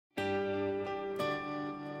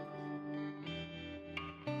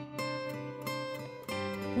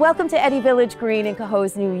Welcome to Eddy Village Green in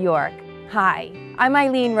Cohoes, New York. Hi, I'm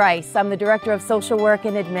Eileen Rice. I'm the Director of Social Work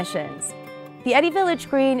and Admissions. The Eddy Village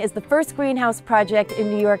Green is the first greenhouse project in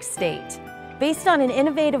New York State. Based on an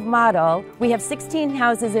innovative model, we have 16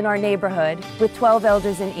 houses in our neighborhood with 12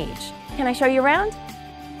 elders in each. Can I show you around?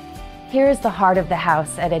 Here is the heart of the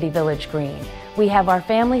house at Eddy Village Green. We have our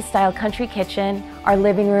family-style country kitchen, our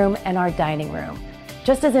living room, and our dining room.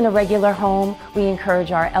 Just as in a regular home, we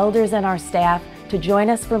encourage our elders and our staff to join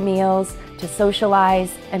us for meals, to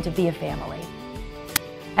socialize, and to be a family.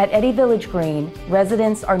 At Eddy Village Green,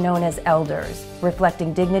 residents are known as elders,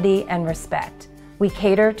 reflecting dignity and respect. We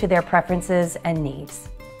cater to their preferences and needs.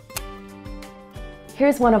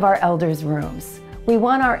 Here's one of our elders' rooms. We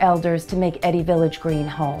want our elders to make Eddy Village Green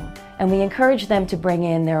home, and we encourage them to bring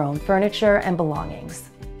in their own furniture and belongings.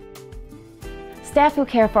 Staff who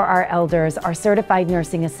care for our elders are certified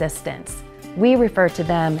nursing assistants. We refer to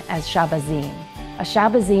them as Shabazim. A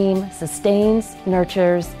Shabazim sustains,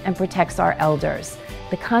 nurtures, and protects our elders.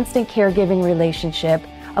 The constant caregiving relationship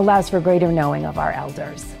allows for greater knowing of our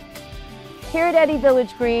elders. Here at Eddy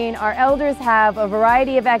Village Green, our elders have a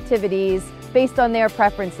variety of activities based on their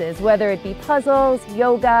preferences, whether it be puzzles,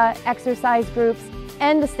 yoga, exercise groups,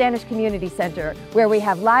 and the Spanish Community Center, where we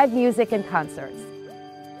have live music and concerts.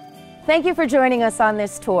 Thank you for joining us on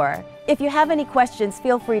this tour. If you have any questions,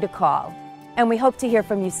 feel free to call, and we hope to hear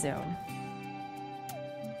from you soon.